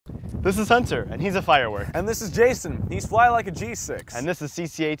This is Hunter, and he's a firework. And this is Jason. He's fly like a G6. And this is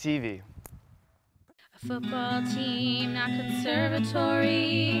Cca-Tv. A football team, not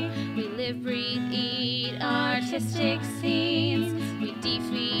conservatory. We live, breathe, eat artistic scenes. We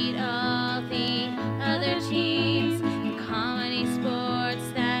defeat all the other teams. In comedy sports,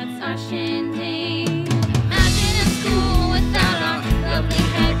 that's our shindig. Imagine a school without our lovely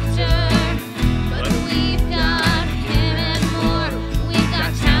Hector. But we've got him and more. We've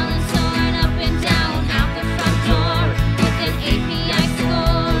got talent soaring up and down out the front door. With an API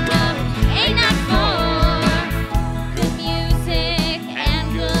score of 894. Good music and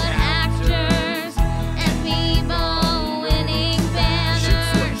good actors. And people winning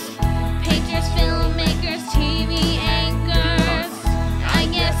banners. Painters, filmmakers, TV anchors. I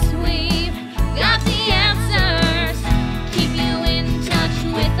guess we've got the answers. Keep you in touch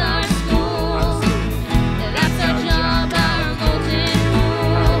with our schools. That's our job, our golden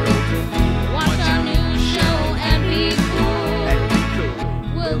rule. Watch our new show and be cool.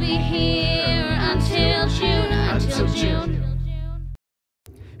 We'll be here until June.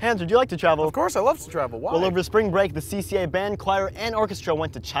 Hans, would you like to travel? Of course, I love to travel. Why? Well, over spring break, the CCA band, choir, and orchestra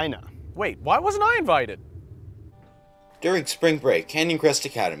went to China. Wait, why wasn't I invited? During spring break, Canyon Crest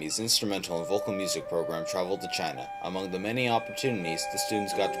Academy's instrumental and vocal music program traveled to China. Among the many opportunities, the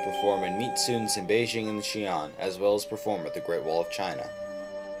students got to perform and meet students in Beijing and Xi'an, as well as perform at the Great Wall of China.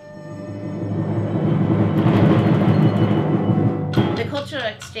 The cultural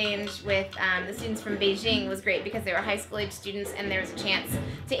exchange with the students from Beijing was great because they were high school age students and there was a chance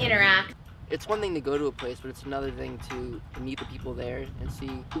to interact. It's one thing to go to a place, but it's another thing to meet the people there and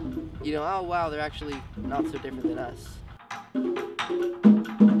see, you know, oh wow, they're actually not so different than us.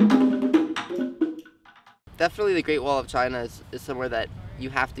 Definitely the Great Wall of China is somewhere that you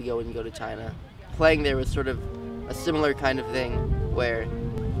have to go when you go to China. Playing there was sort of a similar kind of thing where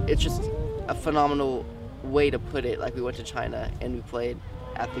it's just a phenomenal way to put it. Like we went to China and we played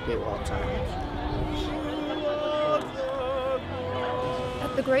at the Great Wall of China.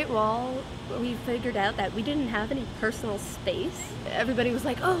 At the Great Wall, we figured out that we didn't have any personal space. Everybody was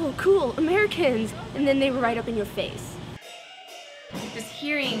like, oh, cool, Americans! And then they were right up in your face. Just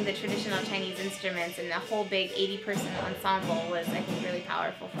hearing the traditional Chinese instruments and the whole big 80-person ensemble was, I think, really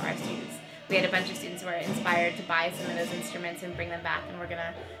powerful for our students. We had a bunch of students who were inspired to buy some of those instruments and bring them back, and we're going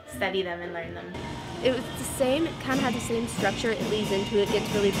to study them and learn them. It was the same, it kind of had the same structure. It leads into it, gets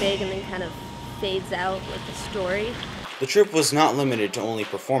really big, and then kind of fades out with the story. The trip was not limited to only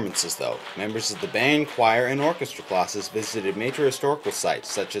performances, though. Members of the band, choir, and orchestra classes visited major historical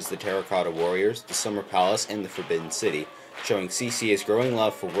sites such as the Terracotta Warriors, the Summer Palace, and the Forbidden City. Showing CCA's growing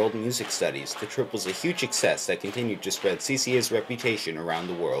love for world music studies, the trip was a huge success that continued to spread CCA's reputation around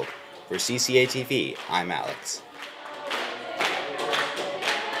the world. For Cca-Tv, I'm Alex.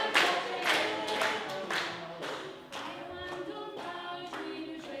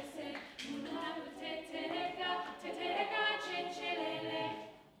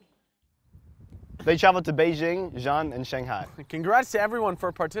 They traveled to Beijing, Xi'an, and Shanghai. Congrats to everyone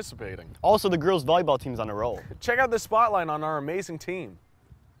for participating. Also, the girls' volleyball team's on a roll. Check out the spotlight on our amazing team.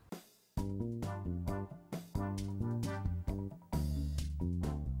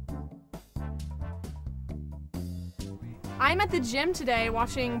 I'm at the gym today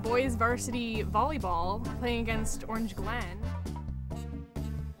watching boys varsity volleyball playing against Orange Glen.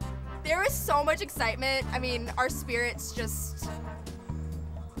 There was so much excitement. I mean, our spirit's just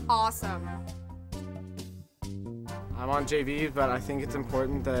awesome. I'm on JV, but I think it's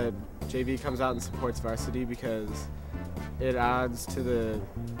important that JV comes out and supports varsity because it adds to the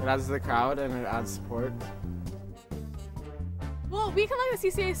crowd and it adds support. Well, we can like the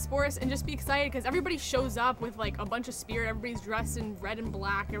CCA sports and just be excited because everybody shows up with like a bunch of spirit. Everybody's dressed in red and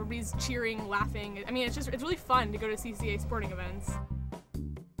black. Everybody's cheering, laughing. I mean, it's really fun to go to CCA sporting events.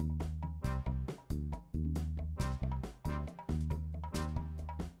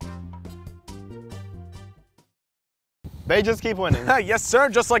 They just keep winning. Yes, sir,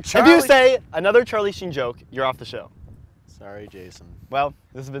 just like Charlie. If you say another Charlie Sheen joke, you're off the show. Sorry, Jason. Well,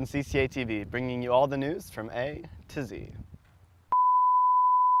 this has been Cca-Tv, bringing you all the news from A to Z.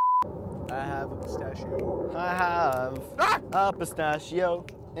 I have a pistachio. I have a pistachio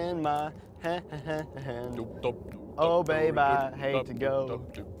in my hand. Oh, babe, I hate to go.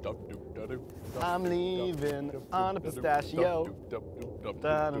 I'm leaving on a pistachio.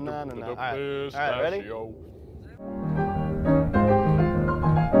 All right, ready?